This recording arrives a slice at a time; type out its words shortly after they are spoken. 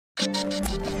Hey,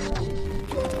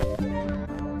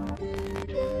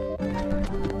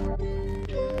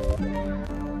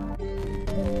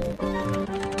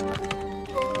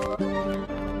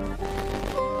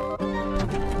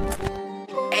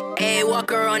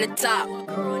 Walker on the top.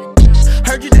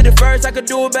 Heard you did it first, I could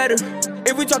do it better.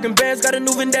 If we talking bands, got a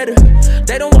new vendetta.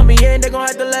 They don't want me in, they gon'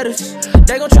 have to let us.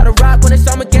 They gon' try to rock when it's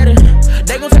Armageddon.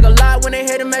 They gon' take a lot when they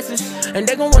hear the message. And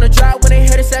they gon' wanna drop when they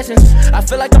hear the sessions. I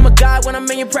feel like I'm a god when I'm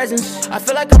in your presence. I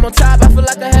feel like I'm on top, I feel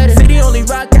like I had it. City only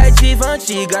rock that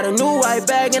Givenchy. Got a new white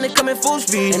bag and it coming full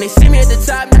speed. And they see me at the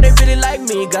top, now they really like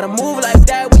me. Gotta move like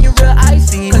that when you're real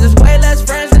icy. Cause it's way less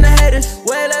friends than the haters.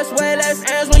 Way less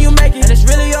ends when you make it. And it's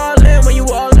really all in when you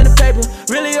all in the paper.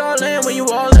 Really all in when you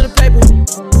all in the paper.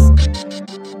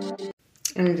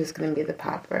 I'm just gonna be the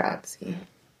paparazzi.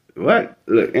 What?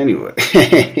 Look, anyway.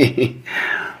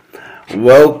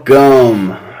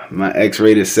 Welcome, my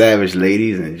X-Rated Savage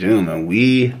ladies and gentlemen.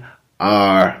 We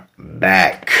are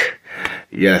back.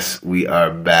 Yes, we are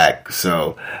back.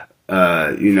 So,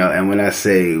 and when I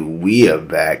say we are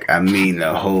back, I mean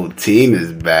the whole team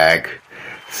is back.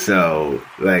 So,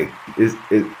 like,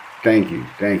 thank you.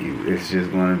 It's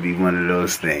just going to be one of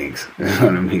those things. It's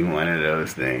going to be one of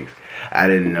those things. I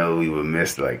didn't know we would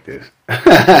miss like this.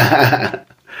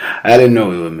 I didn't know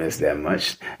we would miss that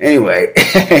much. Anyway,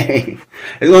 it's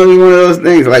going to be one of those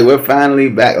things. Like, we're finally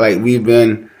back. Like,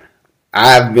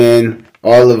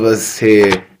 all of us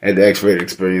here at the X-Rated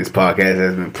Experience Podcast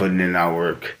has been putting in our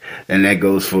work. And that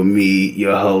goes for me,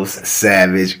 your host,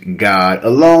 Savage God,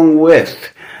 along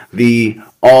with the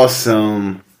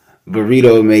awesome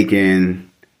burrito making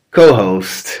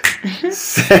co-host,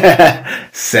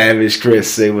 Savage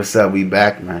Chris. Say what's up. We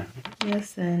back, man.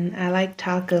 Listen, I like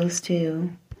tacos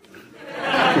too.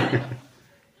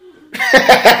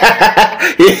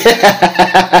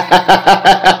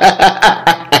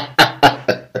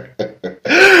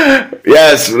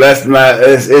 Yes, that's my.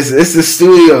 It's the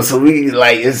studio, so we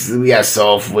got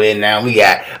software now. We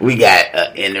got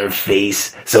an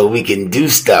interface, so we can do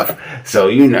stuff. So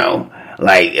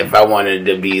like if I wanted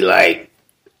to be like,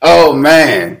 oh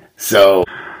man, so.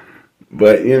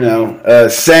 But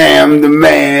Sam, the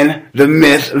man, the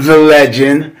myth, the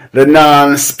legend, the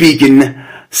non-speaking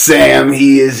Sam,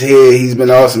 he is here. He's been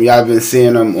awesome. Y'all been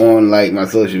seeing him on like my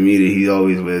social media. He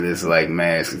always wear this like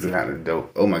mask. It's kind of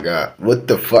dope. Oh my god, what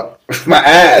the fuck? My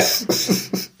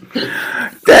ass.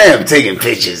 Damn, taking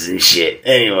pictures and shit.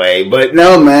 Anyway, but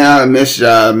no, man, I miss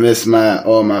y'all. I miss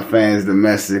all my fans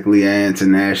domestically and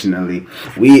internationally.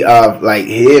 We are like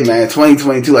here, man.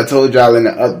 2022. I told y'all in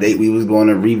the update we was going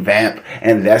to revamp,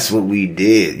 and that's what we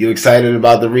did. You excited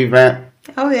about the revamp?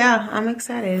 Oh yeah, I'm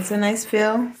excited. It's a nice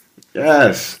feel.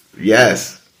 Yes.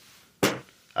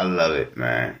 I love it,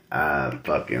 man. I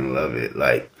fucking love it.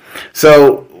 Like,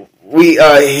 so we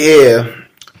are here.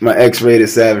 My X-Rated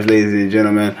Savage, ladies and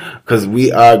gentlemen, because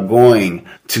we are going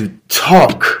to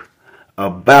talk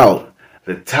about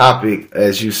the topic,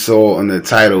 as you saw in the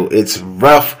title. It's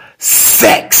rough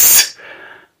sex.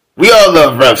 We all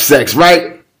love rough sex,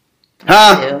 right?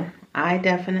 Huh? I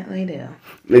definitely do.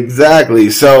 Exactly.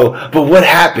 So, but what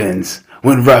happens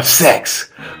when rough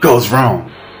sex goes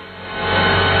wrong?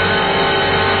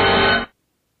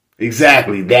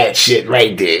 Exactly, that shit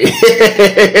right there.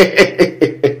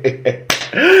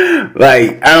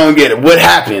 Like, I don't get it. What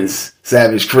happens,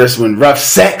 Savage Chris, when rough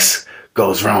sex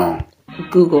goes wrong?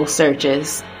 Google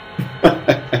searches.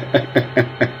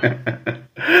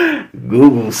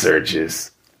 Google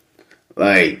searches.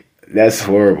 Like, that's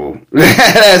horrible.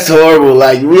 That's horrible.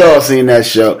 Like, we all seen that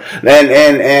show.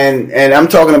 And I'm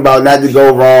talking about not to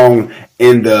go wrong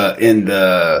in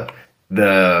the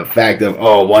fact of,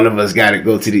 one of us got to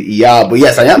go to the ER. But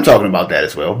yes, I am talking about that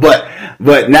as well. But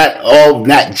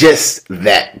not just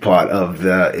that part of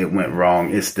it went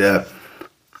wrong. It's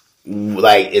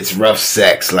it's rough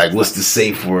sex. Like, what's the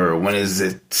safe word? When is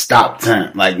it stop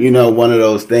time? Like, one of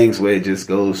those things where it just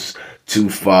goes too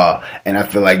far. And I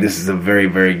feel like this is a very,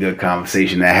 very good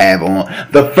conversation to have on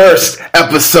the first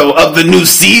episode of the new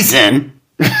season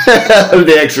of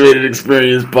the X-Rated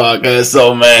Experience Podcast.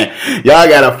 So, man, y'all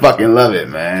gotta fucking love it,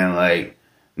 man. Like,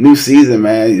 new season,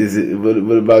 man.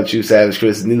 What about you, Savage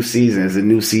Chris? New season. Is it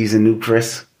new season, new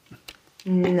Chris?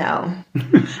 No.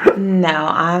 No,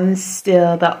 I'm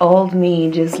still the old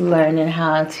me, just learning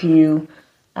how to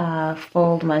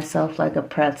fold myself like a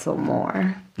pretzel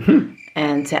more.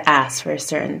 And to ask for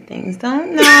certain things.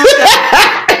 Don't be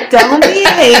a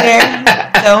hater.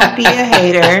 Don't be a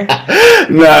hater.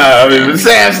 No,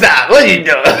 Sam, stop. What are you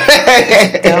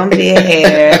doing? Don't be a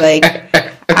hater. Like,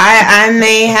 I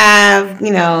may have,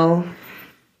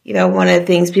 one of the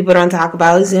things people don't talk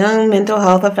about is, mental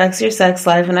health affects your sex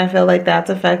life, and I feel like that's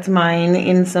affects mine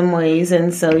in some ways.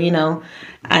 And so,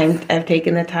 I've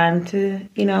taken the time to,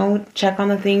 check on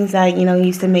the things that,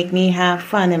 used to make me have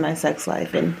fun in my sex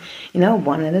life. And,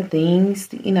 one of the things,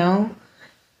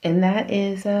 and that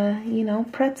is,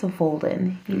 pretzel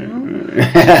folding,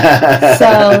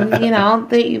 So,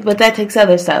 but that takes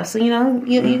other stuff. So,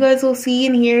 you guys will see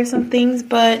and hear some things,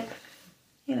 but,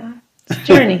 it's a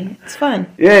journey. It's fun.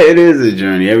 Yeah, it is a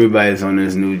journey. Everybody's on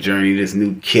this new journey, this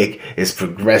new kick. It's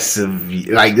progressive.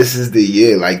 Like, this is the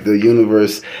year. Like, the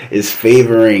universe is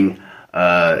favoring.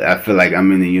 I feel like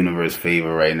I'm in the universe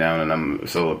favor right now, and I'm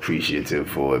so appreciative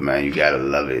for it, man. You gotta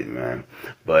love it, man.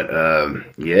 But,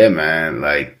 yeah, man,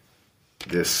 like,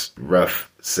 this rough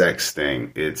sex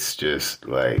thing, it's just,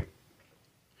 like...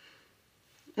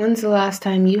 When's the last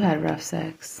time you had rough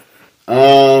sex?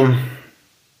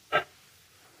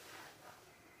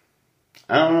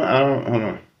 I don't hold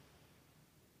on.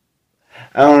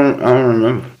 I don't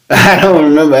remember. I don't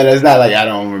remember, and it's not like I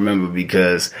don't remember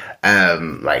because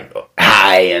I'm like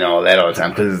high and all that all the time.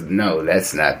 Because no,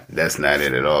 that's not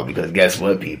it at all. Because guess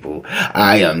what, people?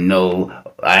 I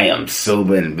am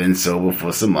sober and been sober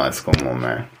for some months. Come on,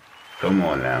 man. Come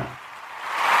on now.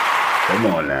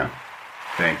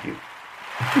 Thank you.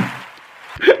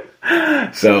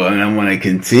 So, and I want to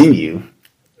continue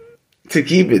to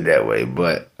keep it that way,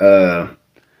 but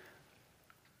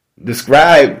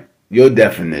describe your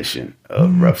definition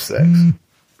of rough sex.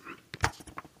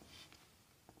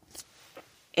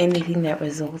 Anything that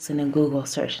results in a Google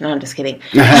search. No, I'm just kidding.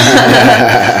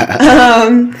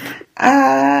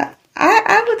 I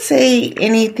would say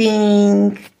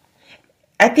anything.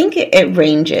 I think it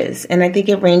ranges, and I think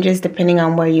it ranges depending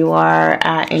on where you are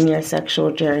at in your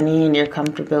sexual journey and your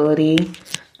comfortability.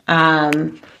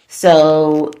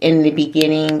 So in the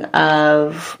beginning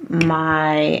of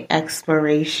my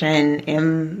exploration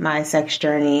in my sex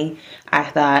journey, I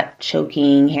thought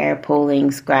choking, hair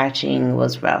pulling, scratching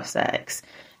was rough sex.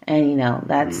 And,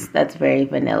 that's very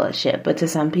vanilla shit. But to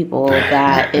some people,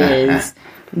 that is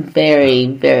very,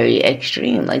 very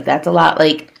extreme. Like, that's a lot.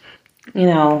 Like,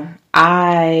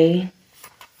 I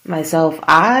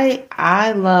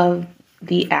love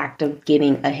the act of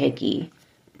getting a hickey.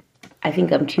 I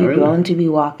think I'm too grown to be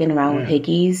walking around with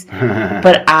hickeys,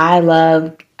 but I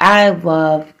love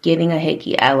getting a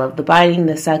hickey. I love the biting,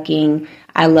 the sucking.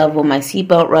 I love when my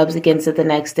seatbelt rubs against it the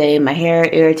next day. My hair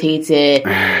irritates it.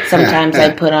 Sometimes I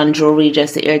put on jewelry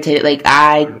just to irritate it. Like,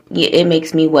 it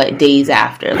makes me wet days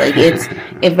after. Like,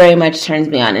 it very much turns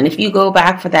me on. And if you go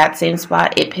back for that same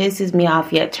spot, it pisses me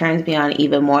off, yet turns me on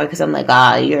even more because I'm like,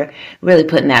 you're really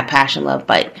putting that passion love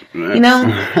bite.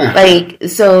 Like,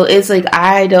 so it's like,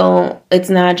 it's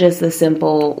not just a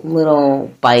simple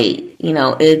little bite.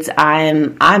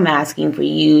 I'm asking for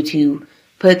you to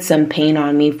put some pain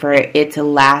on me for it to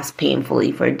last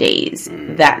painfully for days.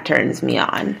 That turns me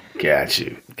on. Got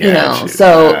you.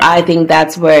 So I think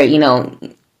that's where,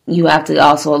 you have to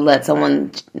also let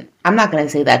someone, I'm not going to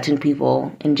say that to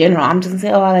people in general. I'm just going to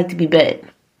say, I like to be bit.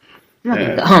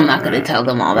 I'm not going to tell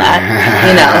them all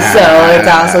that, so it's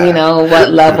also,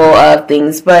 what level of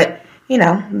things, but,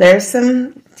 there's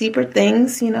some deeper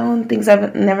things, things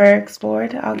I've never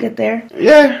explored. I'll get there.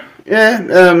 Yeah.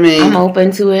 I mean, I'm open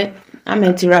to it. I'm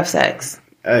into rough sex.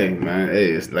 Hey, man.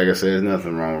 Hey, it's, like I said, there's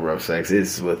nothing wrong with rough sex.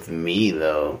 It's with me,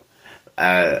 though.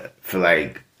 I feel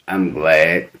like I'm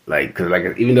glad. Like, because,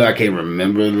 like, even though I can't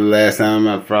remember the last time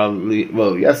I probably...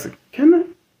 Well, yes, can I?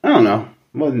 I don't know.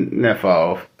 Wasn't that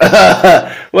far off.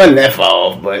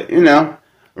 But,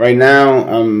 right now,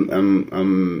 I'm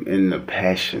in the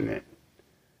passionate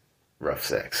rough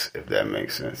sex, if that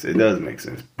makes sense. It does make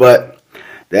sense. But...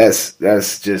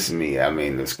 That's just me. I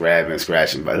mean, the grabbing,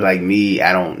 scratching, but like me,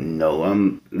 I don't know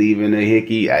I'm leaving the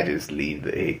hickey. I just leave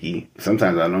the hickey.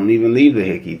 Sometimes I don't even leave the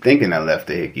hickey, thinking I left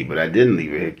the hickey, but I didn't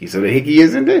leave a hickey, so the hickey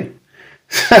isn't there.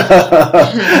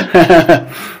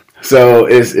 So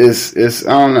it's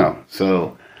I don't know.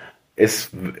 So it's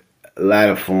a lot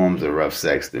of forms of rough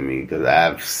sex to me because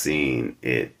I've seen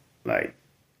it like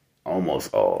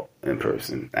almost all in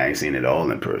person. I ain't seen it all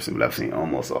in person, but I've seen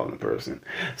almost all in person.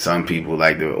 Some people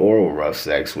like the oral rough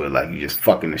sex where like you just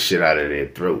fucking the shit out of their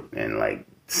throat and like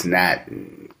snot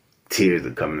and tears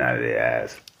are coming out of their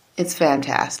eyes. It's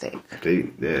fantastic.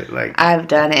 They're like, I've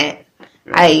done it.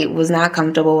 I was not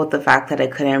comfortable with the fact that I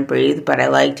couldn't breathe, but I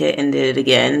liked it and did it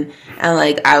again. And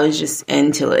like I was just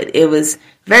into it. It was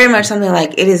very much something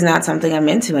like it is not something I'm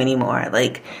into anymore.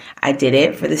 Like I did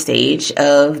it for the stage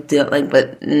of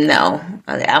but no.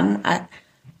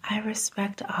 I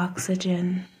respect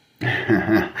oxygen.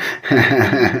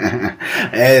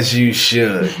 As you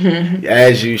should.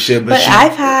 As you should. But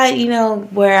I've had,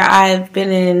 where I've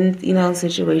been in,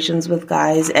 situations with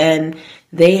guys and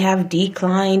they have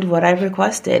declined what I've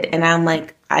requested. And I'm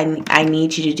like, I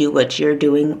need you to do what you're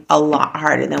doing a lot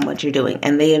harder than what you're doing.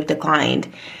 And they have declined.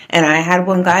 And I had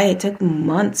one guy, it took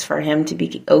months for him to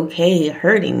be okay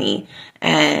hurting me.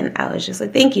 And I was just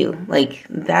like, thank you. Like,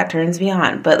 that turns me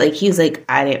on. But, like, he was like,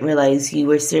 I didn't realize you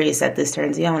were serious that this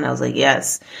turns you on. And I was like,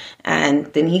 yes. And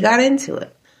then he got into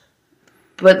it.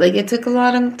 But, like, it took a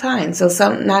lot of time. So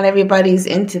not everybody's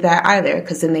into that either,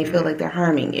 because then they feel like they're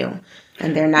harming you.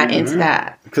 And they're not into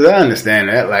that. Because I understand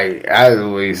that. Like, I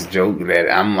always joke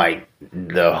that I'm like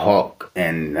the Hulk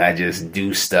and I just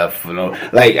do stuff.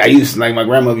 Like, my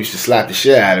grandmother used to slap the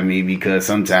shit out of me because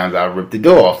sometimes I'll rip the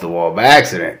door off the wall by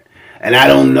accident. And I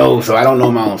don't know, so I don't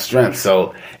know my own strength.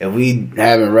 So if we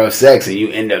having rough sex and you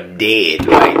end up dead,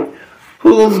 like,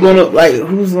 who's gonna let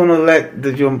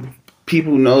your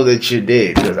people know that you're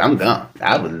dead? Because I'm gone.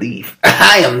 I would leave.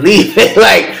 I am leaving.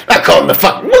 Like, I call them the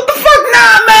fuck. What the fuck?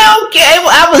 Nah, man. Okay,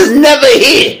 well, I was never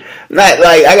here. Like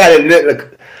I gotta.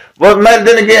 But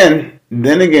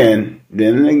then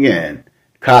again,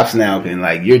 cops now can,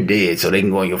 like, you're dead, so they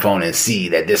can go on your phone and see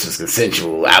that this was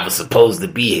consensual. I was supposed to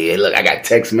be here. Look, I got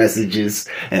text messages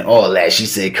and all that. She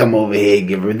said, come over here,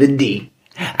 give her the D.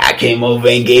 I came over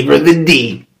and gave her the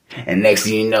D. And next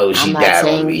thing you know, she died on me. I'm not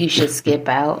saying you should skip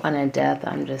out on a death.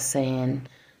 I'm just saying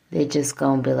they just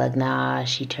gonna be like, nah,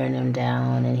 she turned him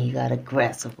down and he got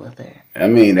aggressive with her. I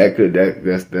mean,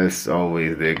 that's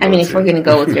always their go-to. I mean, if we're gonna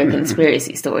go with your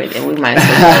conspiracy story, then we might as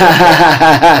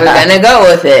well we're gonna go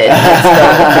with it.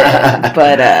 Let's go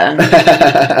with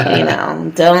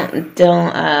it.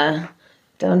 But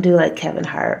don't do like Kevin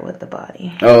Hart with the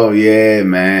body. Oh yeah,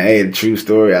 man. Hey, True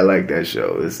Story, I like that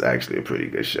show. It's actually a pretty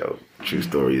good show. True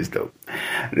Story is dope.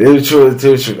 True. What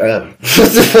the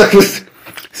fuck is...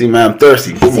 See, man, I'm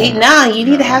thirsty. You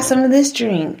need to have some of this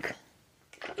drink.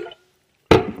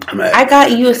 I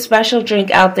got you a special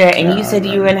drink out there, and you said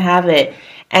you were going to have it.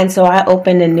 And so I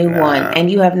opened a new one,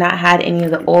 and you have not had any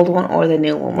of the old one or the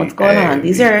new one. What's going on?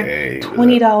 These are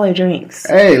 $20 drinks.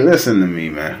 Hey, listen to me,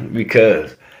 man,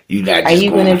 because you're not just Are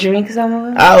you going to drink some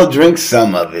of it? I'll drink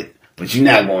some of it, but you're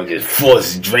not going to just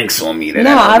force drinks on me.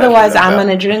 No, otherwise I'm going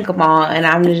to drink them all, and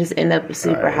I'm going to just end up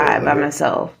super high by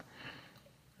myself.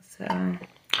 So...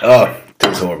 Oh,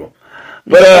 that's horrible.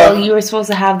 But you were supposed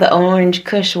to have the orange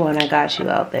Kush one I got you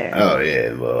out there. Oh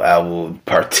yeah, well I will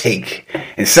partake.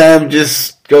 And Sam,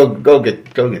 just go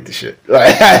get the shit.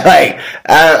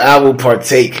 I will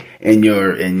partake in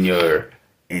your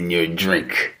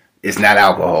drink. It's not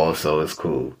alcohol, so it's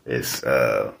cool. It's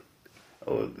some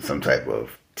type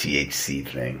of THC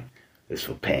thing. It's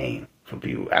for pain for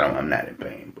people. I'm not in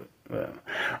pain, but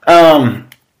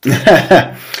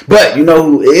but you know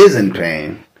who is in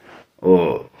pain?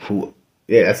 Or who,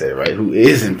 yeah, I said it right. Who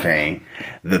is in pain?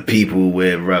 The people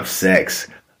with rough sex,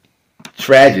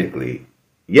 tragically,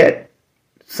 yet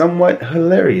somewhat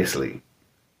hilariously,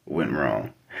 went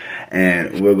wrong.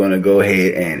 And we're gonna go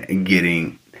ahead and get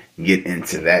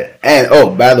into that. And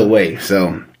oh, by the way,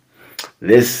 so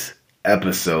this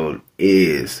episode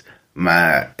is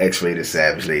my X-Rated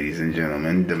Savage, ladies and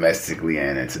gentlemen, domestically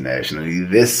and internationally.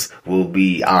 This will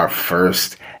be our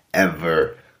first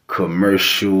ever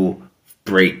commercial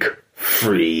break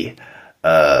free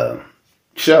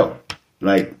show.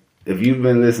 Like, if you've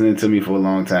been listening to me for a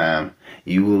long time,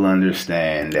 you will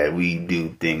understand that we do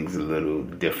things a little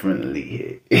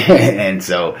differently here. And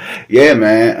so, yeah,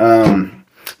 man.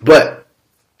 But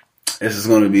this is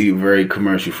going to be very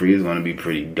commercial free. It's going to be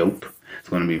pretty dope. It's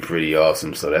going to be pretty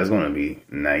awesome. So that's going to be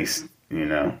nice,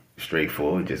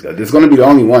 straightforward. This is going to be the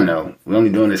only one, though. We're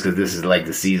only doing this because this is like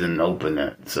the season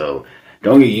opener. So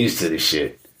don't get used to this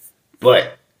shit.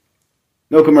 But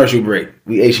no commercial break.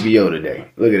 We HBO today.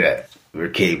 Look at that. We're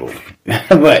cable.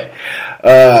 But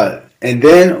and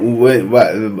then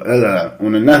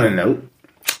on another note,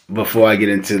 before I get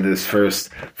into this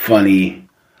first funny,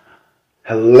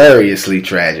 hilariously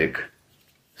tragic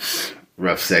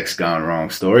rough sex gone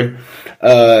wrong story,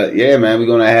 yeah, man, we're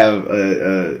gonna have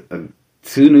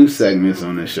two new segments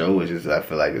on the show, which is, I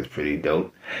feel like, it's pretty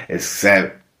dope.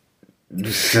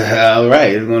 All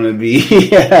right, it's gonna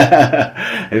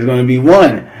be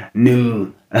one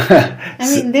new. I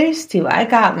mean, there's two. I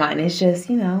got mine. It's just,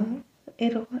 it'll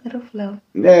flow.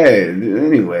 Yeah.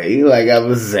 Anyway, like I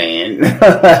was saying, you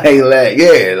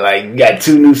got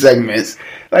two new segments.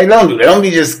 Like, don't do that. Don't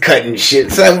be just cutting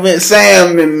shit.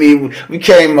 Sam and me, we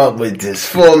came up with this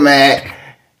format.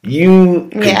 You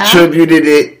contributed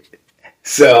it,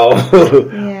 so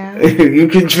You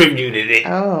contributed it.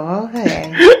 Oh,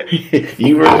 okay.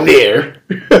 You were there.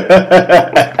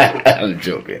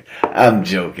 I'm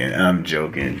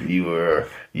joking. You were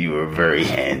very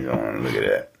hands-on. Look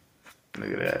at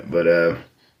that. But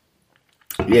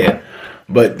yeah.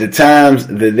 But the times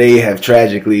that they have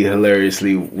tragically,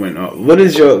 hilariously went off. What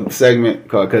is your segment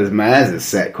called? Because mine is a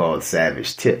set called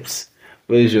Savage Tips.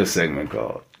 What is your segment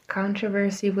called?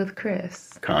 Controversy with Chris.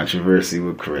 So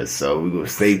we're going to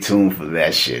stay tuned for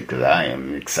that shit because I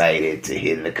am excited to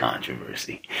hear the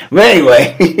controversy. But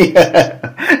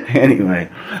anyway.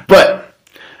 But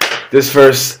this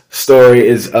first story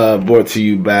is brought to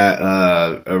you by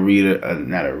a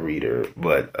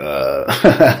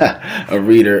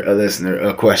listener,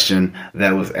 a question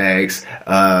that was asked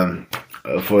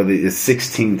for the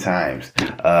 16 times,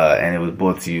 and it was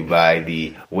brought to you by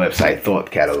the website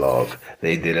Thought Catalog.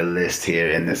 They did a list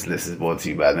here, and this list is brought to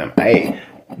you by them. Hey,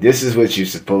 this is what you're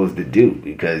supposed to do,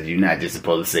 because you're not just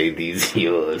supposed to say these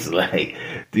yours. Like,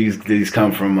 these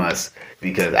come from us,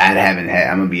 because I'm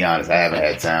gonna be honest, I haven't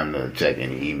had time to check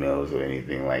any emails or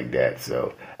anything like that,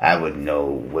 so I would know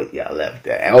what y'all left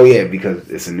at. Oh yeah, because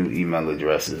it's a new email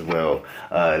address as well.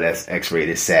 That's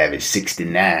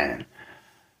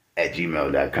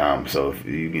xratedSavage69@gmail.com. So if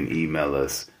you can email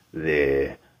us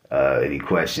there, any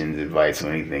questions, advice,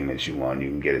 or anything that you want, you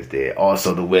can get us there.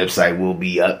 Also, the website will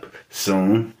be up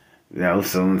soon.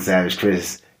 Soon Savage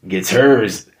Chris gets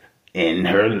hers in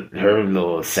her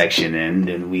little section, and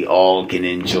then we all can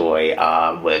enjoy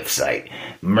our website,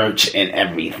 merch and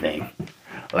everything.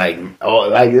 Like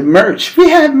merch. We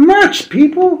have merch,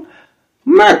 people.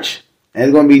 Merch. And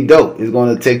it's going to be dope. It's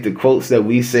going to take the quotes that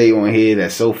we say on here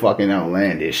that's so fucking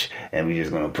outlandish, and we're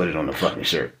just going to put it on the fucking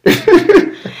shirt.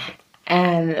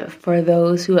 And for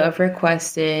those who have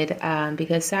requested,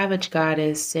 because Savage God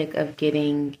is sick of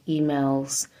getting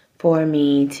emails for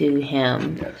me to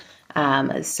him. Yes.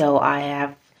 So I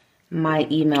have my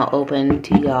email open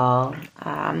to y'all.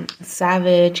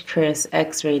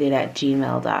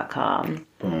 SavageChrisXrated@gmail.com.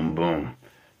 Boom, boom.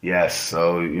 Yes,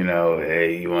 so,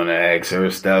 hey, you want to ask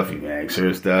her stuff, you can ask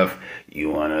her stuff. You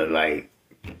want to,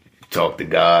 talk to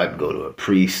God, go to a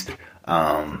priest.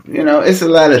 It's a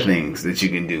lot of things that you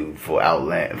can do for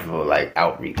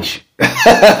outreach. Y'all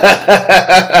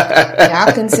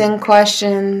can send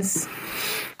questions.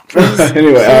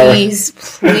 Please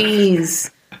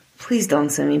don't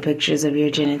send me pictures of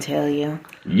your genitalia.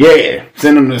 Yeah,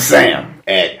 send them to Sam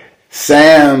at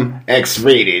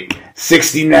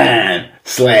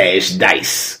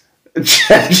SamXrated69/dice.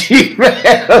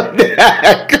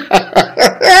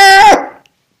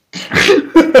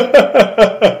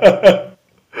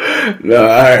 No,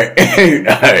 all right.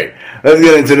 Let's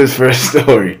get into this first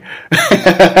story.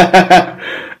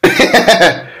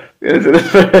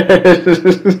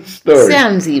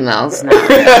 Sam's emails not.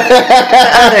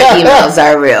 Other emails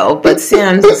are real, but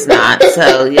Sam's is not.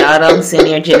 So y'all don't send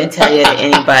your genitalia to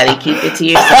anybody. Keep it to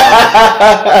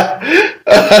yourself.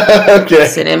 Okay.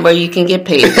 Send it where you can get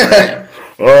paid for it.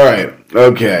 All right.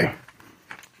 Okay.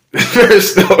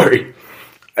 First story.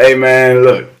 Hey man,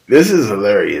 look. This is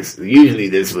hilarious. Usually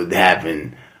this would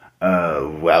happen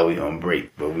while we on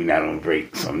break, but we're not on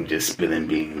break, so I'm just spilling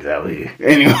beans out here.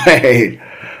 Anyway,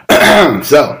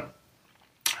 so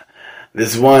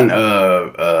this one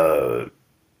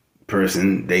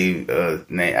person, they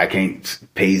I can't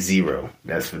pay zero.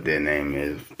 That's what their name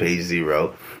is. Pay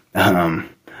zero.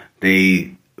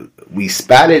 We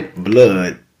spotted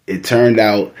blood. It turned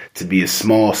out to be a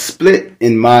small split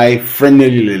in my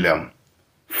frenulum.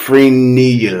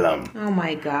 Oh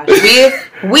my gosh.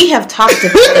 We have talked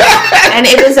about this, and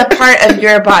it is a part of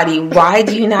your body. Why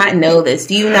do you not know this?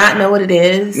 Do you not know what it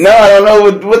is? No, I don't know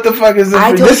what the fuck is this.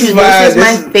 I told you this is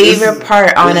my favorite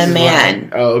part on a man.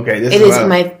 Oh, okay. It is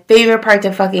my favorite part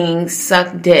to fucking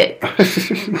suck dick.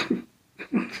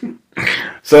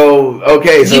 So,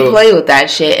 okay, you play with that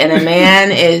shit, and a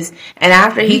man is, and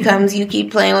after he comes, you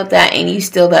keep playing with that, and you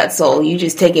steal that soul. You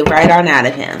just take it right on out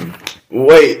of him.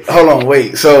 Wait, hold on,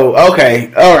 wait. So,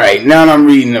 okay, all right. Now I'm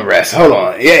reading the rest. Hold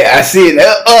on. Yeah, I see it.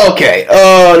 Okay.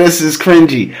 Oh, this is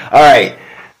cringy. All right.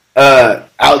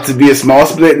 Out to be a small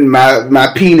split in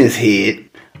my penis head.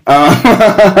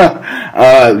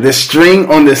 The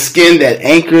string on the skin that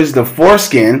anchors the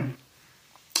foreskin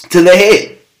to the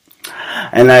head.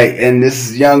 And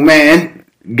this young man,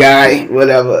 guy,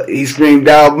 whatever, he screamed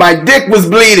out, "My dick was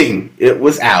bleeding." It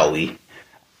was owie.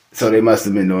 So they must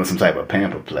have been doing some type of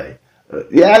pamper play.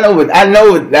 Yeah, I know what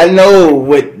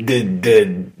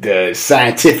the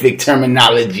scientific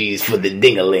terminologies for the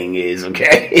ding-a-ling is,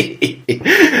 okay?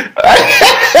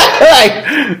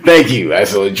 Thank you. I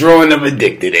saw a drawing of a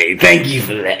dick today. Thank you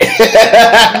for that.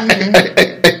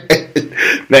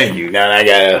 Thank you. Now I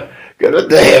gotta. What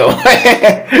the hell?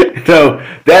 So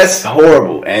that's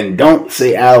horrible. And don't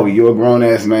say owie. You're a grown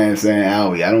ass man saying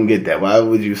owie. I don't get that. Why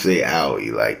would you say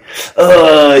owie? Like,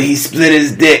 he split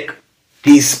his dick.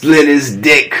 He split his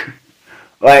dick.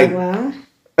 Like, Well,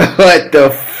 what the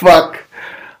fuck?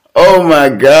 Oh my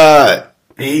god.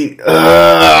 He.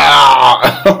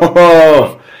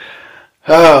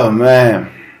 Oh man.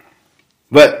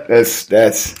 But that's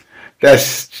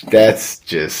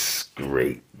just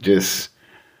great. Just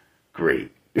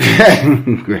great.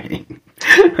 Great.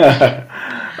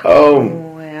 Oh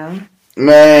well,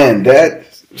 man,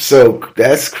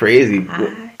 that's crazy.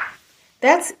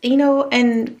 that's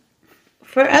and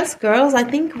for us girls, I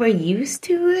think we're used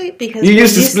to it because You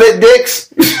used to split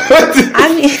dicks?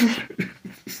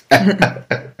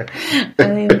 I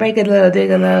mean, break a little, dig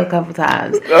a little, a couple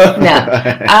times.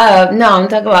 No, I'm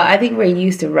talking about. I think we're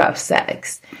used to rough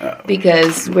sex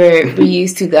because we're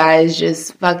used to guys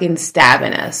just fucking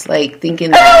stabbing us, like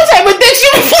thinking that. What type of dicks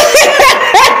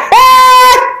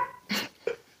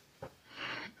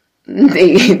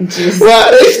They just.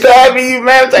 Why they stabbing you,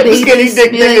 man? What type of skinny just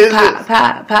dick be niggas? like,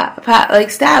 pop,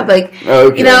 like stab, like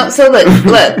Okay. So look,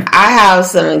 I have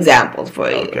some examples for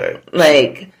you. Okay.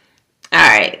 Like, all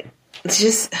right, it's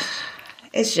just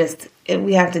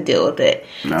we have to deal with it.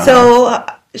 Uh-huh. So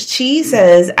she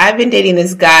says, I've been dating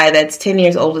this guy that's 10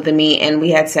 years older than me, and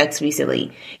we had sex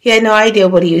recently. He had no idea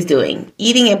what he was doing.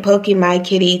 Eating and poking my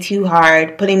kitty too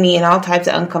hard, putting me in all types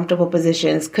of uncomfortable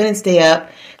positions, couldn't stay up,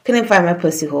 couldn't find my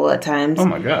pussy hole at times. Oh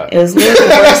my God. It was literally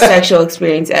the worst sexual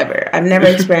experience ever. I've never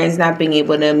experienced not being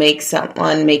able to make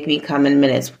someone make me come in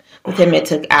minutes. With him, it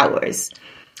took hours.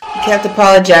 He kept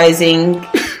apologizing.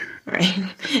 Right?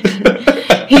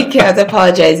 He kept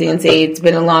apologizing and saying it's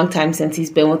been a long time since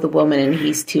he's been with a woman and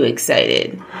he's too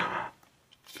excited.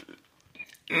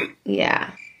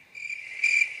 Yeah.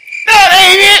 That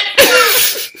ain't it.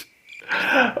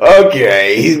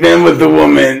 Okay, he's been with the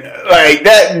woman like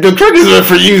that. The crickets were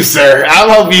for you, sir.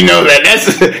 I hope you know that.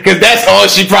 That's because that's all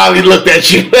she probably looked at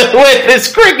you with.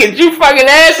 This cricket, you fucking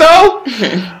asshole.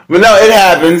 But no, it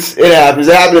happens. It happens.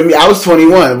 It happened to me. I was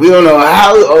 21. We don't know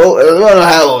how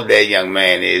old that young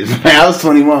man is. Man, I was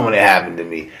 21 when it happened to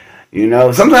me. You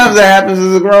know, sometimes that happens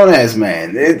as a grown ass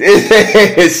man.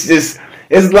 It's just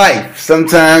it's life.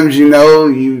 Sometimes you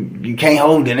can't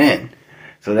hold it in.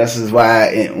 So this is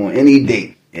why on any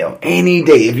date, any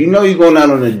date, if you know you're going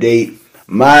out on a date,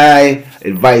 my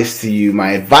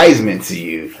advisement to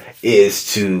you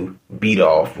is to beat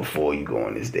off before you go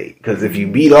on this date. Because if you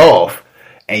beat off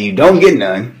and you don't get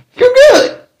none, you're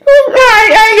good.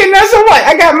 I ain't getting none, so what?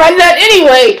 I got my nut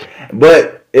anyway.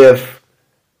 But if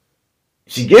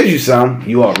she gives you some,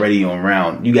 you already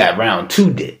you got round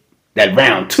 2 dick. That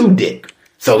round 2 dick.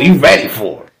 So you ready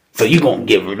for it. So you gonna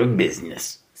give her the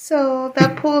business. So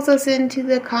that pulls us into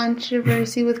the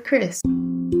controversy with Chris.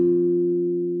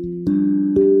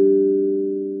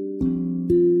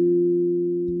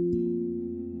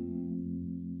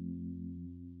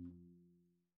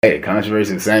 Hey,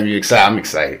 controversy, Sam, you excited? I'm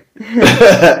excited.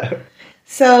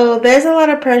 So there's a lot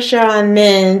of pressure on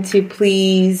men to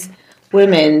please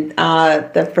women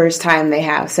the first time they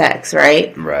have sex,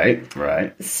 right?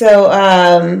 Right. So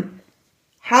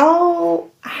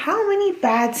how many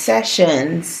bad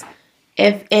sessions,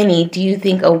 if any, do you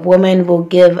think a woman will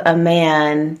give a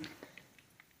man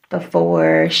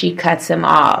before she cuts him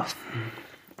off?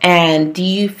 And do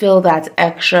you feel that's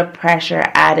extra pressure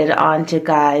added on to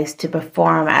guys to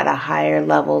perform at a higher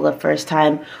level the first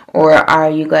time? Or are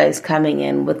you guys coming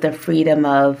in with the freedom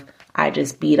of, I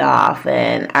just beat off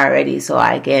and already so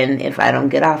I can, if I don't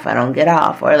get off, I don't get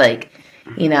off? Or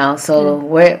so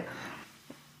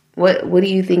what do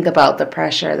you think about the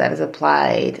pressure that is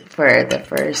applied for the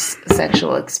first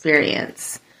sexual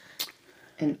experience?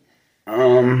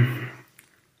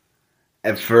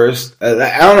 At first, I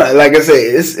don't know. Like I say,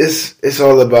 it's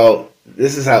all about.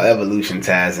 This is how evolution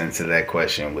ties into that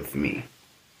question with me.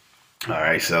 All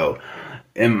right, so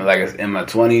in my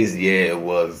 20s, yeah, it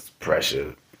was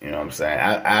pressure. You know what I'm saying?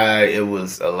 It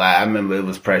was a lot. I remember it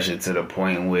was pressure to the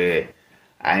point where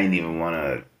I didn't even want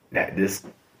to. That this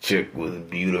chick was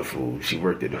beautiful. She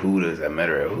worked at Hooters. I met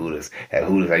her at Hooters. At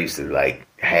Hooters, I used to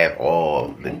have all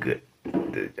the good.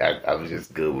 I was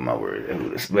just good with my word at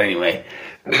Hooters. But anyway,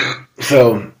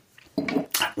 so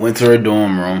went to her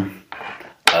dorm room.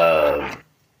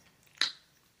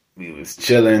 We was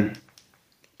chilling,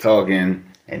 talking,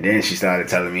 and then she started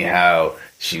telling me how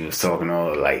she was talking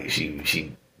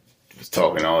she was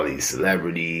talking to all these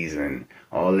celebrities and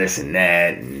all this and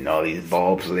that and all these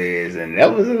ball players, and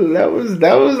that was I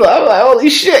was like,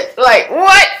 holy shit, like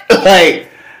what?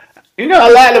 You know,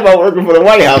 I lied about working for the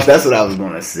White House. That's what I was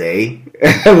gonna say,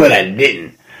 but I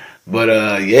didn't.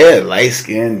 But yeah, light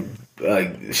skin.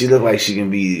 She looked like she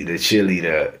can be the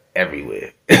cheerleader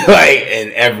everywhere, like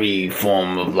in every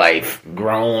form of life,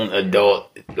 grown,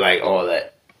 adult, like all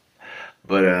that.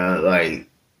 But like,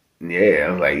 yeah,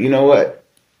 I was like, you know what?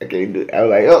 I can't do it. I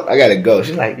was like, oh, I gotta go.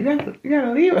 She's like, you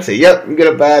gotta leave. I said, yep, you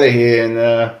get up out of here,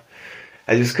 and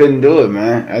I just couldn't do it,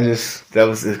 man. That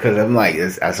was because I'm like,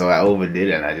 so I overdid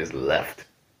it, and I just left.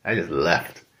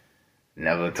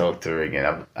 Never talked to her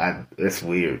again. It's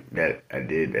weird that I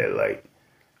did that, like,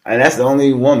 and that's the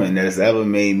only woman that's ever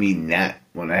made me not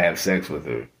want to have sex with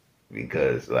her,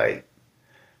 because, like,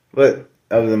 but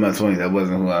I was in my 20s. That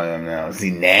wasn't who I am now.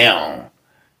 See, now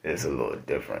it's a little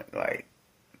different. Like,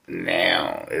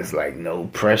 now it's like no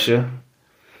pressure.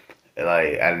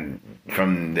 Like,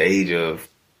 from the age of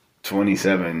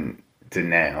 27 to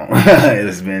now,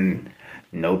 it's been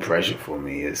no pressure for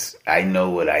me. I know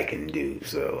what I can do,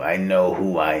 so I know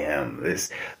who I am.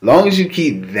 As long as you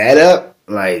keep that up,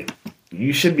 like,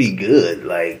 you should be good.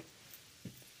 Like,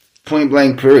 point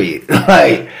blank, period.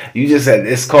 Like, you just said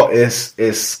it's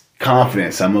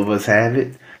confidence. Some of us have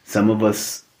it. Some of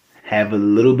us have a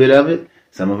little bit of it.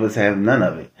 Some of us have none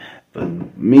of it.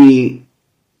 But me,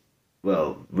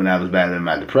 well, when I was battling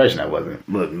my depression, I wasn't.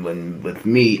 But with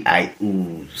me, I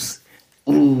ooze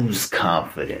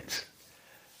confidence.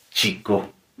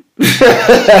 Chico.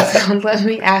 So let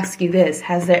me ask you this.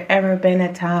 Has there ever been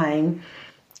a time,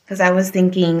 because I was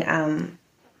thinking a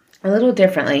little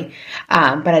differently,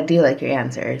 but I do like your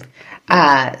answers.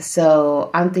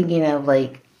 So I'm thinking of,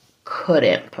 like,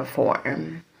 couldn't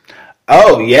perform.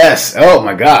 Oh, yes. Oh,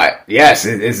 my God. Yes,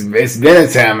 it's been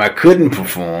a time I couldn't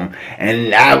perform,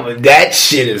 and that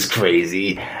shit is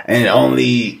crazy, and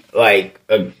only, like,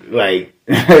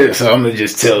 so I'm going to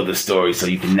just tell the story so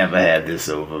you can never have this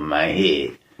over my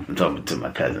head. I'm talking to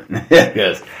my cousin.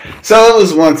 So it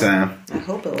was one time. I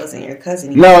hope it wasn't your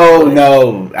cousin.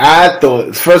 No. I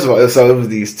thought, first of all, so it was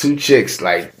these two chicks,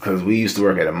 like, because we used to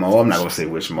work at a mall. I'm not going to say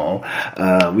which mall.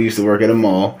 We used to work at a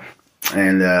mall.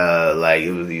 And, like,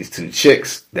 it was these two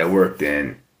chicks that worked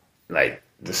in, like,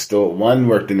 the store. One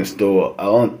worked in the store,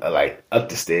 like, up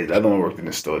the stairs. The other one worked in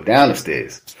the store down the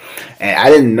stairs. And I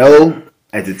didn't know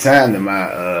at the time that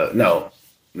my, no.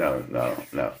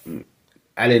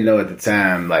 I didn't know at the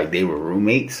time, like, they were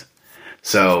roommates.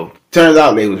 So, turns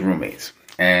out they was roommates.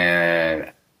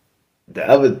 And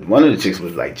one of the chicks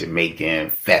was, like,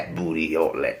 Jamaican, fat booty,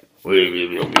 all that.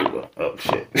 Oh,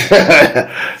 shit.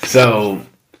 So,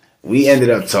 we ended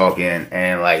up talking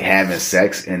and, like, having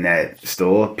sex in that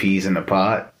store, Peas in the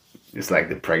Pod. It's like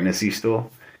the pregnancy store,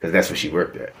 because that's what she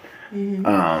worked at.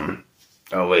 Mm-hmm.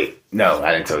 Oh, wait. No,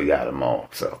 I didn't tell you out of the mall,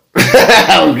 so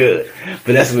I'm good.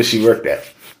 But that's what she worked at.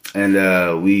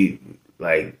 And we,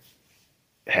 like,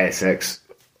 had sex,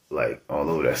 like, all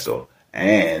over that store.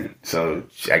 And so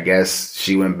I guess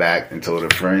she went back and told her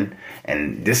friend.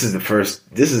 And this is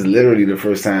literally the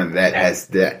first time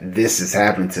this has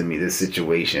happened to me, this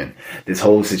situation, this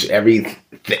whole every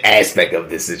aspect of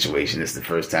this situation. This is the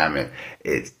first time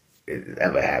it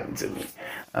ever happened to me.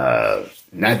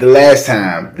 Not the last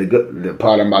time, the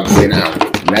part I'm about to say now,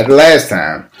 not the last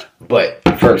time, but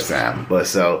the first time. But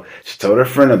so she told her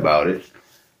friend about it.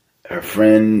 Her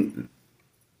friend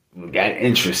got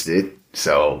interested,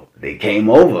 so they came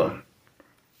over.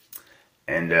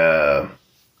 And I'm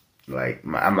like,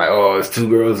 oh, it's two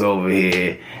girls over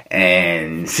here.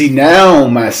 And see, now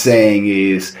my saying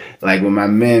is, like, when my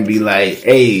men be like,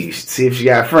 hey, see if she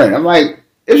got a friend. I'm like,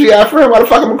 if she got a friend, why the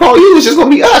fuck I'm gonna call you? It's just gonna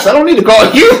be us. I don't need to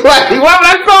call you. Like, why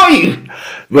would I call you?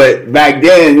 But back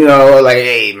then, you know, like,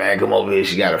 hey, man, come over here.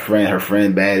 She got a friend. Her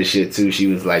friend bad as shit, too. She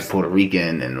was, like, Puerto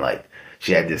Rican, and, like,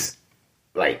 she had this,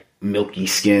 like, milky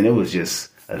skin. It was just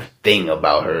a thing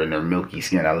about her and her milky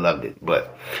skin. I loved it.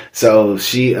 But so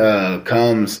she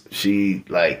comes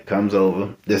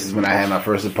over. This is when I had my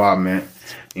first apartment.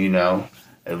 You know,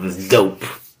 it was dope.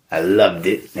 I loved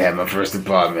it. I had my first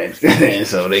apartment. And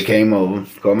so they came over,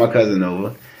 called my cousin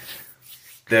over.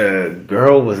 The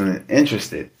girl wasn't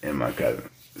interested in my cousin.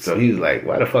 So he was like,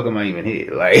 why the fuck am I even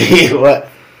here? Like, what?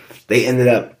 They ended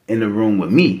up in the room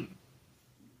with me.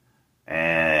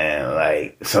 And,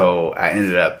 like, so I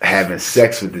ended up having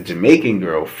sex with the Jamaican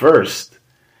girl first.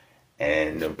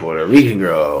 And the Puerto Rican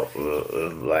girl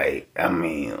was like, I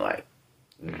mean, like,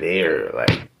 there,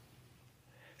 like,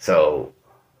 so,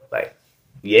 like,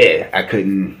 yeah, I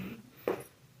couldn't,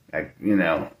 you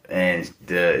know, and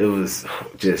it was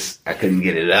just, I couldn't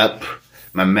get it up.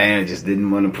 My man just didn't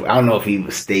want to, I don't know if he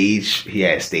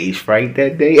had stage fright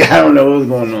that day. I don't know what was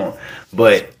going on.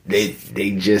 But they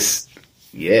just,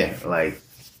 yeah, like,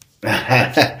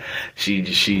 she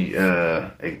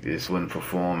just wouldn't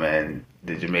perform, and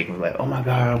the Jamaican was like, "Oh my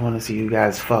God, I want to see you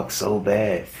guys fuck so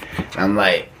bad." And I'm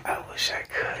like, I wish I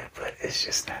could, but it's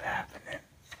just not happening.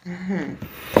 Mm-hmm.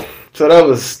 So that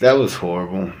was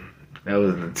horrible. That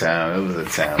was the time. That was the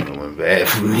time that went bad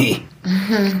for me.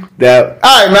 Mm-hmm. All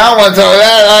right, man. I don't want to talk about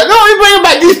that. No, we bring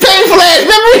back these painful ass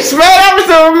memories, man. I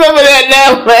still remember that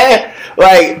now, man.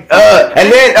 Like,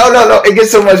 and then, no, it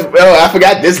gets so much. Oh, I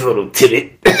forgot this little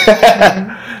tidbit.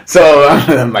 Mm-hmm. So,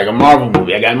 like a Marvel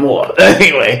movie, I got more.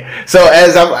 Anyway, so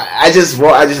as I just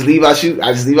leave out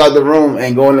the room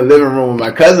and go in the living room where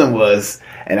my cousin was,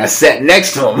 and I sat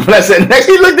next to him. When I sat next,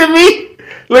 he looked at me.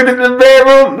 Looked at the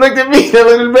bedroom, looked at me, looked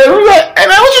at the bedroom, like, hey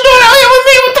man, what you doing out here with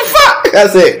me? What the fuck? I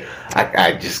said,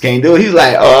 I just can't do it. He's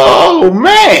like, oh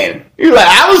man. He's like,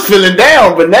 I was feeling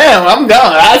down, but now I'm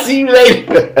gone. I'll see you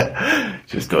later.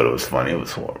 Just thought it was funny. It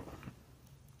was horrible.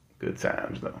 Good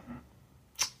times though.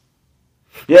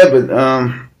 Yeah, but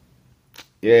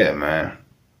yeah, man.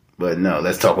 But no,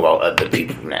 let's talk about other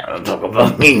people now. Don't talk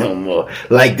about me no more.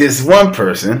 Like this one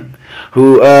person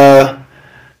who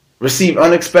received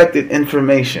unexpected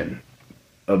information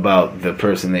about the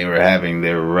person they were having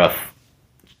their rough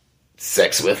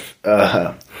sex with.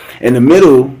 In the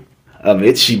middle of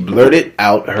it, she blurted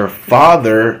out her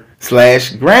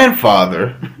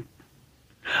father/grandfather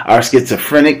are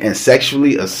schizophrenic and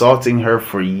sexually assaulting her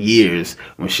for years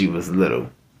when she was little.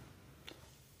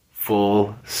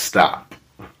 Full stop.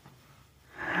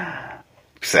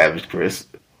 Savage Chris,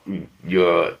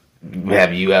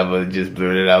 have you ever just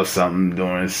blurted out something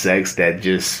during sex that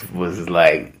just was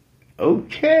like,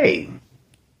 okay,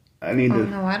 I need to...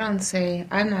 No, I don't say...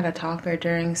 I'm not a talker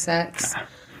during sex.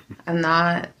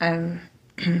 I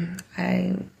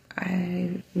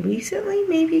recently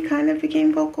maybe kind of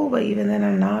became vocal, but even then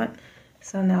I'm not.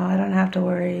 So no, I don't have to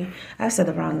worry. I said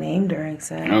the wrong name during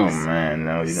sex. Oh man,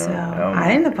 no, you don't. So I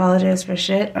didn't apologize for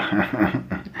shit.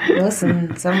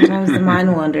 Listen, sometimes the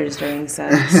mind wanders during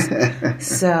sex.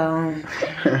 So,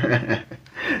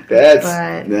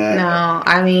 no,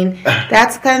 I mean,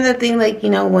 that's kind of the thing, like,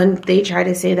 you know, when they try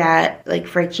to say that, like,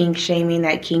 for kink shaming,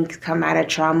 that kinks come out of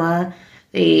trauma,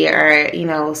 they are, you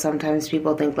know, sometimes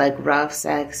people think, like, rough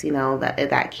sex, you know,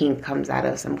 that kink comes out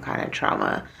of some kind of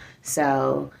trauma.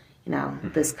 So, you know,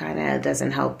 this kind of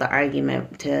doesn't help the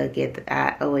argument to get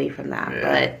that away from that. Yeah,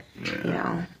 but, you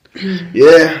know.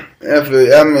 Yeah,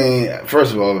 I mean,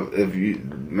 first of all, if you,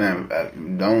 man,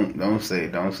 don't say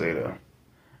the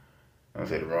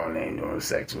wrong name during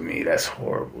sex with me. That's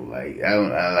horrible. Like I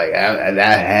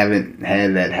haven't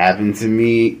had that happen to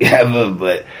me ever,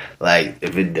 but like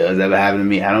if it does ever happen to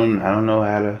me, I don't know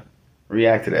how to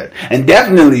react to that. And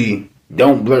definitely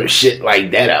don't blurt shit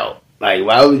like that out. Like,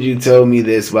 why would you tell me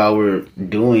this while we're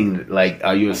doing, like,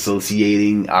 are you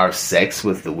associating our sex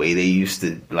with the way they used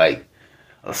to, like,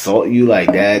 assault you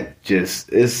like that? Just,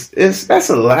 that's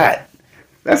a lot.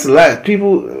 That's a lot.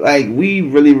 People, like, we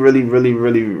really, really, really,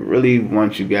 really, really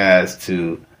want you guys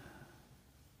to,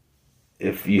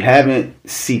 if you haven't,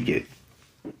 seek it.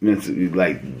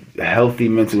 Like, healthy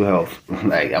mental health.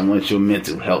 Like, I want your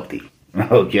mental healthy.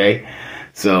 Okay?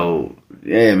 So,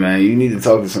 yeah, man, you need to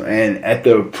talk to someone, and at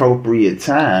the appropriate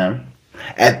time,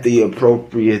 at the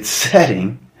appropriate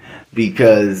setting,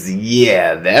 because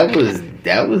yeah, that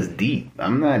was deep.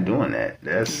 I'm not doing that.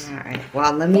 That's all right.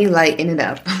 Well, let me lighten it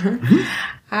up.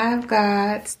 I've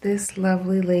got this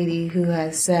lovely lady who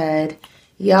has said,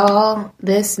 "Y'all,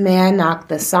 this man knocked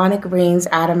the sonic rings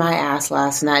out of my ass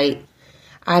last night.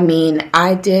 I mean,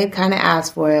 I did kind of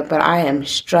ask for it, but I am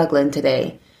struggling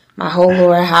today. My whole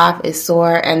lower half is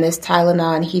sore, and this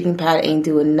Tylenol and heating pad ain't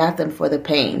doing nothing for the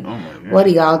pain. Oh, what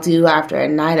do y'all do after a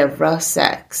night of rough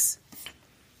sex?"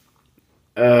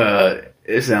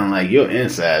 It sounds like your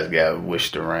insides got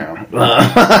wished around.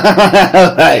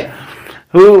 Like,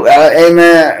 who? Hey,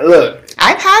 man, look.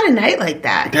 I've had a night like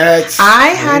that. I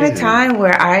had a time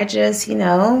where I just, you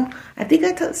know, I think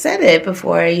I said it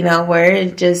before, you know, where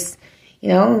it just... You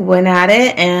know, went at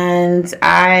it, and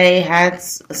I had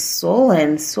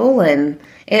swollen.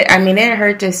 It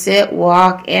hurt to sit,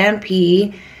 walk, and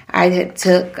pee. I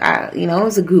took, it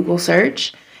was a Google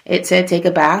search. It said take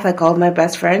a bath. I called my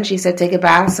best friend. She said take a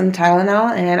bath, some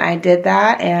Tylenol, and I did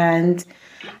that. And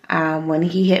when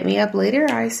he hit me up later,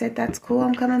 I said, that's cool,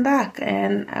 I'm coming back.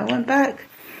 And I went back,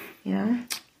 you know.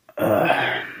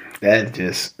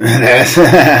 That's...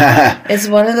 It's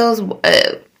one of those...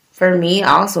 For me,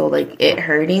 also, like, it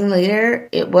hurting later,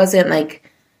 it wasn't, like,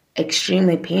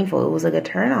 extremely painful. It was, like, a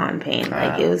turn-on pain.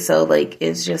 Like, it was so, like,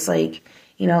 it's just, like,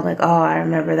 you know, like, oh, I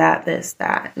remember that, this,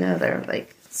 that, and other.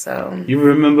 Like, So you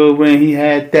remember when he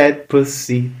had that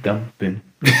pussy thumping?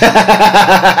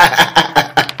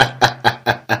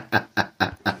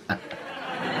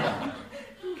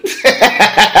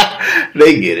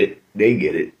 They get it. They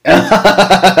get it.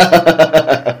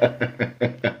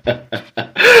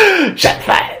 Shot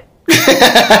fired.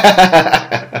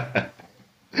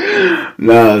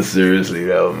 No, seriously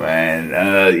though, man.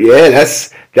 Yeah,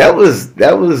 that's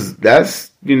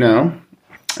you know,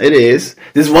 it is.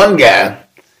 This one guy,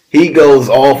 he goes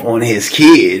off on his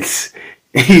kids.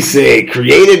 He said,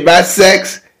 created by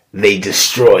sex, they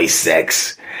destroy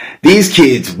sex. These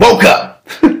kids woke up.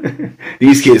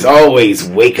 These kids always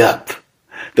wake up.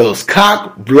 Those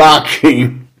cock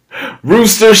blocking,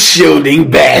 rooster shielding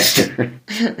bastards.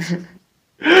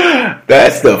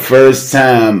 That's the first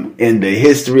time in the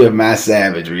history of my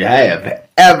savagery I have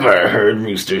ever heard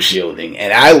rooster shielding,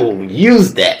 and I will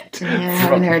use that. yeah, I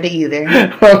haven't heard it either.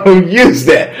 I will use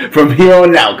that from here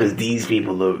on out, because these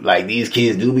people are like, these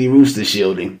kids do be rooster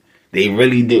shielding. They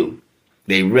really do.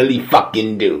 They really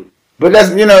fucking do. But that's,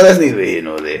 you know, that's neither here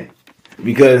nor there,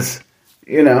 because,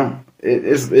 you know,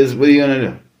 it's what are you gonna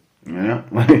do? You know,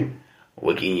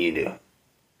 what can you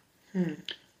do?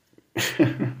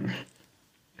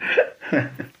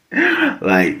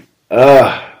 Like,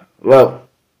 well,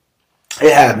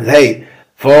 it happens. Hey,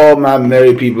 for all my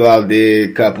married people out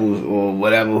there, couples or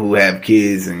whatever who have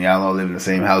kids, and y'all all live in the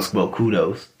same house, well,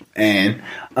 kudos. And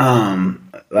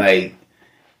like,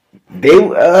 they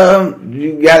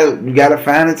you gotta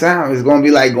find a time. It's gonna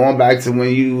be like going back to when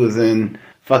you was in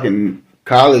fucking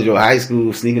college or high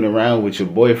school, sneaking around with your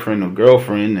boyfriend or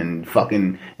girlfriend and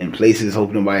fucking in places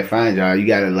hoping nobody finds y'all. You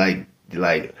gotta like,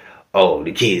 oh,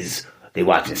 the kids, they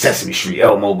watching Sesame Street,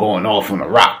 Elmo going off on a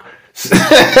rock. He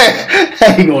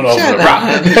going off on a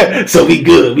rock. So we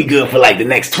good for like the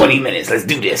next 20 minutes. Let's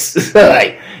do this.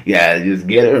 Like, yeah, just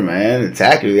get her, man.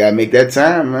 Attack her. You gotta make that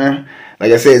time, man.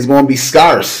 Like I said, it's gonna be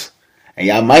scarce. And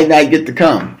y'all might not get to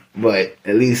come, but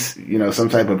at least, you know, some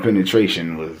type of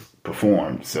penetration was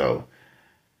performed. So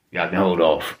y'all can hold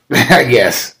off, I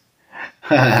guess.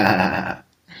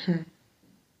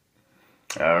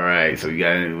 All right, so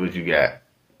what you got?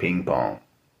 Ping pong.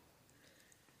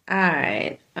 All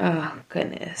right. Oh,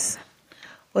 goodness.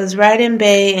 Was right in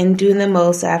bay and doing the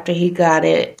most after he got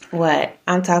it. What?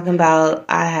 I'm talking about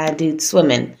I had dude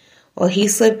swimming. Well, he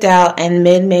slipped out and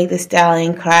mid-make the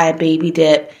stallion cry baby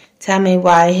dip. Tell me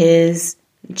why his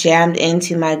jammed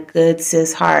into my good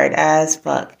sis hard as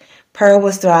fuck. Pearl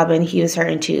was throbbing. He was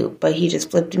hurting too. But he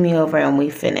just flipped me over and we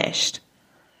finished.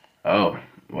 Oh,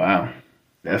 wow.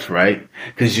 That's right.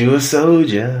 Because you're a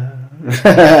soldier.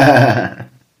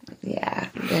 Yeah,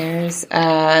 there's,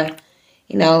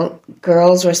 you know,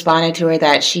 girls responded to her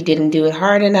that she didn't do it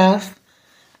hard enough.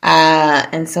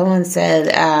 And someone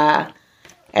said,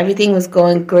 everything was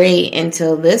going great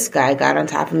until this guy got on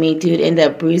top of me. Dude ended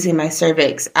up bruising my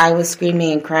cervix. I was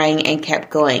screaming and crying and kept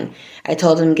going. I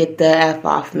told him, get the F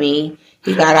off me.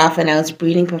 He got off and I was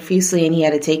bleeding profusely and he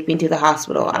had to take me to the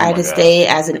hospital. I had to stay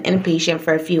as an inpatient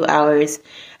for a few hours.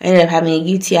 I ended up having a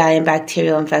UTI and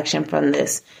bacterial infection from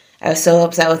this. I was so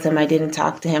upset with him I didn't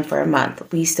talk to him for a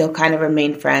month. We still kind of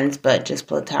remain friends, but just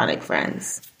platonic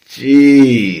friends.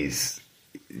 Jeez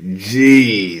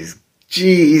Louise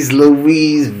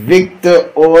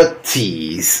Victor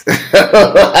Ortiz.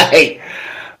 Like,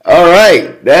 all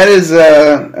right, that is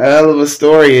a hell of a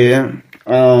story here.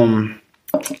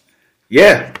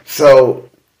 Yeah, so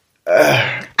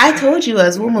I told you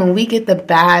as a woman, we get the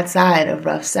bad side of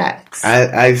rough sex.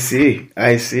 I see. All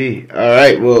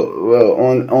right. Well.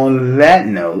 On that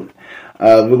note,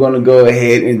 we're going to go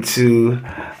ahead into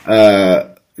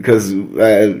because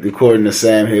according to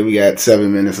Sam here, we got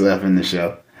 7 minutes left in the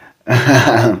show.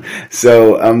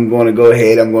 So I'm going to go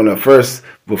ahead. I'm going to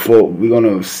before we're going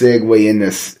to segue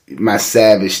into my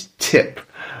savage tip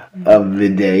of the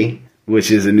day,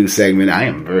 which is a new segment I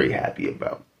am very happy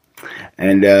about.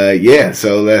 And yeah,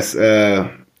 so let's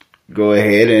go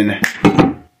ahead and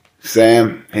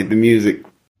Sam, hit the music.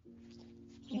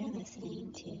 You're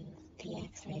listening to the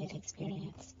X-Rated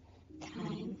Experience.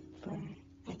 Time for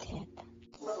a tip.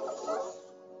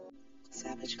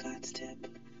 Savage God's tip.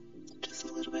 Just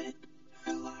a little bit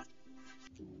or a lot.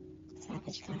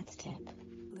 Savage God's tip.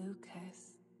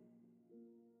 Lucas.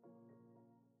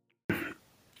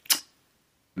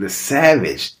 The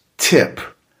savage tip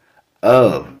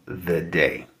of the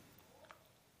day.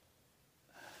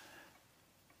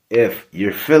 If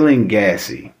you're feeling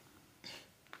gassy,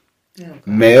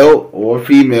 male or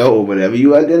female or whatever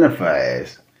you identify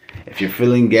as, if you're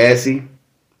feeling gassy,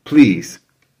 please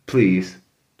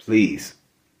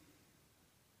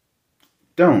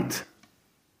don't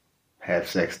have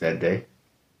sex that day.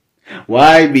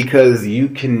 Why? Because you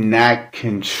cannot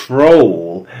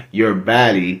control your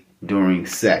body during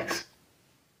sex.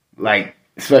 Like,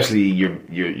 especially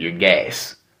your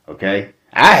gas. Okay?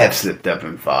 I have slipped up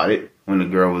and farted when the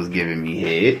girl was giving me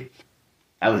head.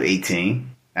 I was 18.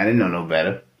 I didn't know no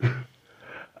better.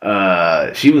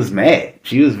 She was mad.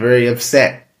 She was very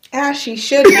upset. As she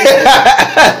should be.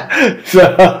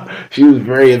 So, she was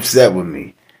very upset with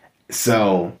me.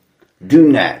 So, do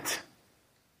not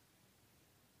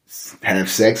have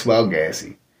sex while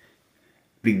gassy.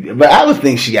 But I would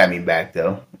think she got me back,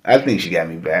 though. I think she got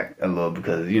me back a little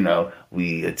because,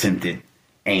 we attempted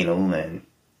anal and,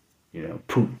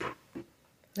 poop.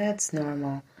 That's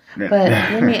normal. But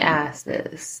let me ask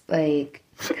this. Like,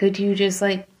 can't you just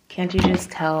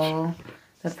tell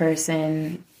the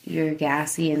person you're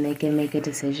gassy and they can make a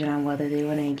decision on whether they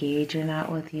want to engage or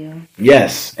not with you?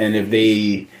 Yes, and if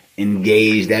they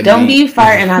engage, that don't be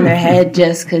farting on their head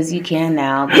just because you can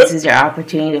now. This is your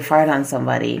opportunity to fart on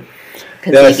somebody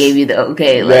because they gave you the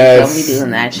okay. Like, don't be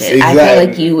doing that shit. Exactly. I feel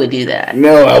like you would do that.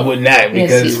 No, I would not,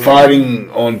 because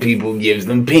farting on people gives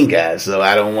them pink eyes. So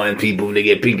I don't want people to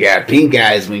get pink eyes. Pink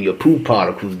eyes when your poop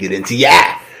particles get into your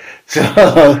eye. So,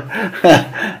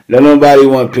 don't nobody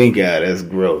want pink eye. That's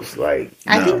gross. Like,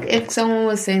 no. I think if someone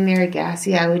was saying they were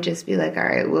gassy, I would just be like, all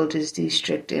right, we'll just do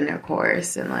strict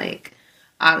intercourse and, like,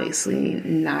 obviously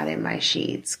not in my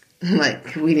sheets.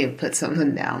 Like, we didn't put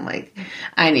something down. Like,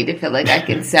 I need to feel like I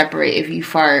can separate. If you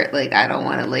fart, like, I don't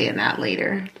want to lay in that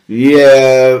later.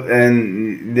 Yeah,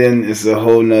 and then it's a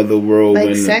whole nother world.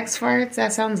 Like, sex farts,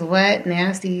 that sounds wet,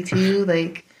 nasty, too.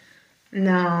 Like,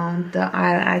 no,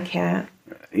 I can't.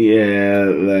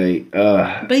 Yeah, like,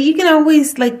 But you can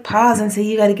always, like, pause and say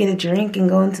you got to get a drink and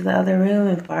go into the other room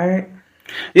and fart.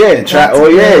 Yeah, you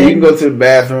can go to the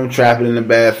bathroom, trap it in the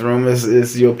bathroom.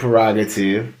 It's your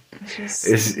prerogative.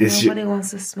 Nobody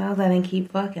wants to smell that and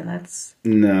keep fucking. That's...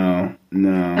 No.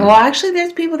 Well, actually,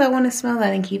 there's people that want to smell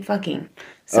that and keep fucking.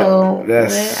 So,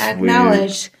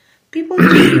 acknowledge... Weird. People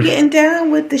keep getting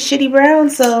down with the shitty brown,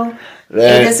 so...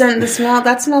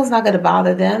 That smell's not going to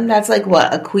bother them. That's like,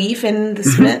 what, a queef in the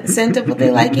scent of what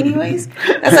they like anyways?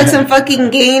 That's like some fucking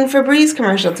Gain Febreze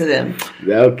commercial to them.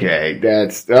 Okay,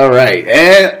 that's all right.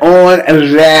 And on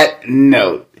that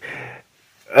note,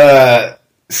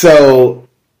 so,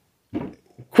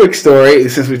 quick story,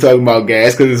 since we're talking about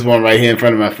gas, because there's one right here in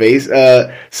front of my face.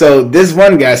 So this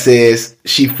one guy says,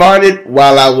 she farted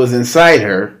while I was inside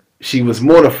her. She was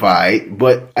mortified,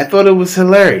 but I thought it was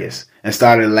hilarious and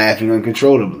started laughing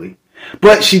uncontrollably.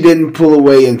 But she didn't pull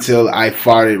away until I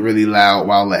farted really loud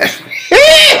while laughing.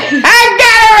 I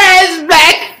got her ass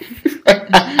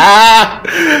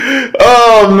back!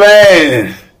 Oh,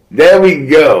 man. There we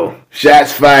go.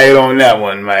 Shots fired on that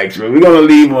one, Mike. We're going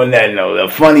to leave on that note. A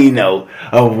funny note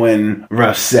of when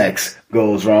rough sex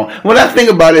goes wrong. When I think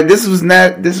about it, this was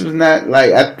not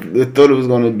like, I thought it was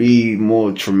going to be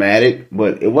more traumatic,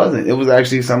 but it wasn't. It was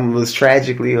actually something that was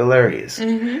tragically hilarious.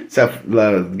 Mm-hmm. Except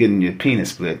getting your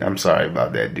penis split. I'm sorry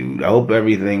about that, dude. I hope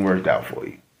everything worked out for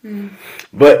you. Mm.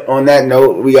 But on that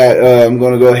note, we got. I'm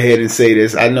going to go ahead and say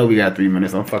this. I know we got 3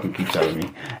 minutes. Don't fucking keep telling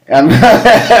me. I'm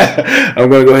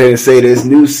going to go ahead and say this.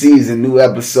 New season, new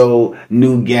episode,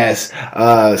 new guest.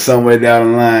 Somewhere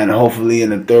down the line, hopefully in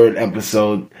the 3rd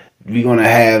episode, we're going to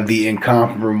have the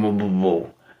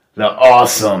incomparable, the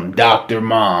awesome Dr.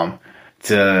 Mom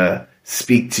to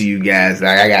speak to you guys.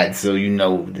 Like I got, so you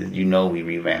know we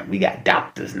revamped. We got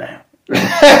doctors now. We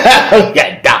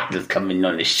got doctors coming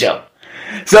on the show.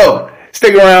 So,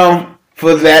 stick around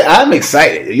for that. I'm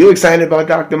excited. Are you excited about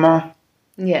Dr. Mom?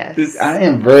 Yes. I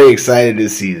am very excited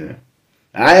this season.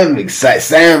 I am excited.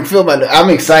 Sam, I'm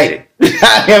excited.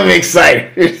 I am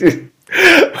excited.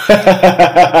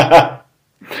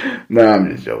 No, I'm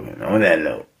just joking. On that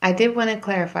note. I did want to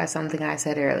clarify something I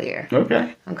said earlier.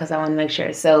 Okay. Because I want to make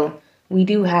sure. So, we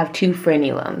do have 2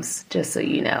 frenulums, just so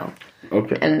you know.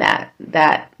 Okay. And that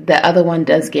the other one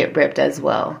does get ripped as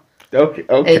well. Okay.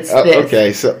 It's this.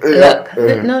 Okay. So look.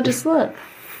 No, just look.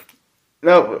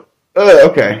 No.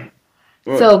 Okay.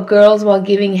 So girls, while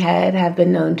giving head, have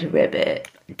been known to rip it.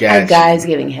 Gotcha. Guys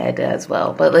giving head as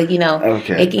well, but it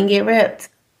can get ripped.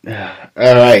 All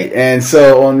right. And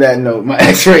so on that note, my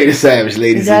X-rated savage,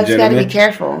 ladies and gentlemen, you guys gotta be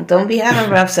careful. Don't be having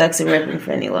rough sex and ripping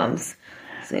frenulums.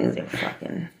 Things are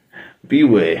fucking.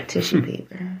 Beware. Tissue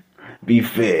paper. Be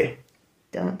fair.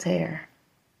 Don't tear.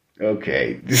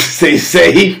 Okay. Stay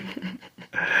safe,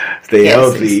 stay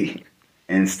healthy,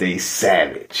 and stay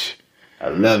savage. I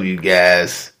love you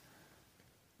guys.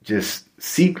 Just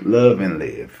seek love and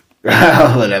live.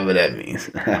 Whatever that means.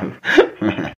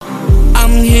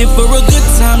 I'm here for a good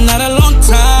time, not a long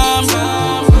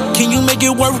time. Can you make it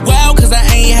worthwhile? Cause I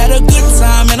ain't had a good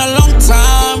time in a long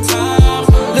time.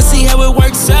 Let's see how it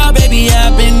works out, baby.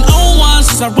 I've been on one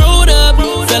since I rolled up.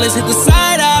 Fellas hit the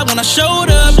side eye when I showed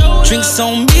up. Drinks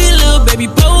on me, little baby,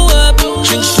 blow up.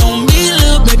 Drinks on